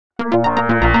The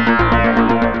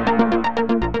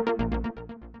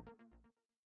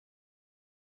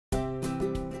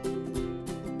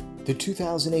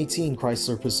 2018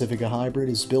 Chrysler Pacifica Hybrid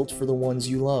is built for the ones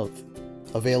you love.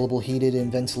 Available heated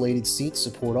and ventilated seats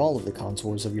support all of the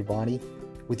contours of your body,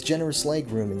 with generous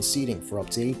legroom and seating for up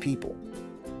to 8 people.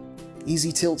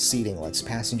 Easy tilt seating lets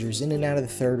passengers in and out of the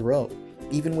third row,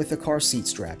 even with the car seat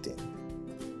strapped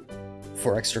in.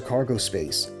 For extra cargo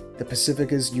space, the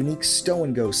Pacifica's unique Stow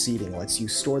and Go seating lets you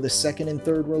store the second and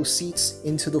third row seats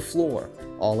into the floor,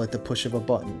 all at the push of a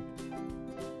button.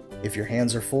 If your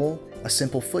hands are full, a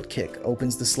simple foot kick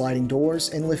opens the sliding doors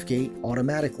and liftgate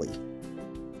automatically.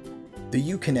 The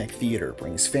Uconnect Theater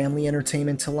brings family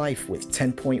entertainment to life with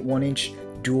 10.1-inch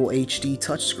dual HD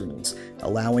touchscreens,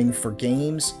 allowing for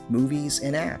games, movies,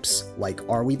 and apps like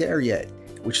Are We There Yet?,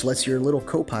 which lets your little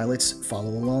co-pilots follow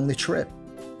along the trip.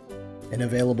 An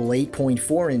available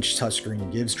 8.4-inch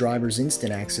touchscreen gives drivers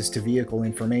instant access to vehicle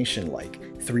information like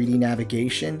 3D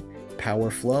navigation,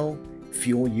 power flow,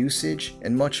 fuel usage,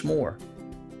 and much more.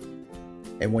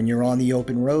 And when you're on the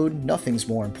open road, nothing's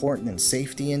more important than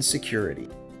safety and security.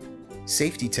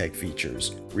 Safety tech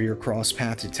features rear cross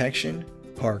path detection,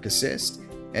 park assist,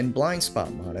 and blind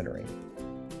spot monitoring.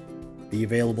 The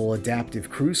available adaptive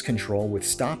cruise control with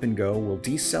stop and go will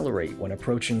decelerate when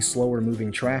approaching slower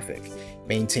moving traffic,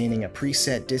 maintaining a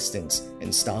preset distance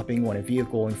and stopping when a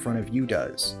vehicle in front of you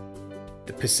does.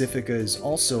 The Pacifica is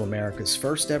also America's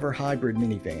first ever hybrid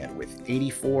minivan with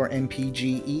 84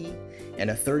 MPGe and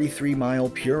a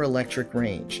 33-mile pure electric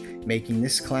range, making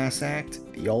this class act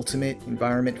the ultimate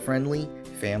environment-friendly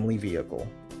family vehicle.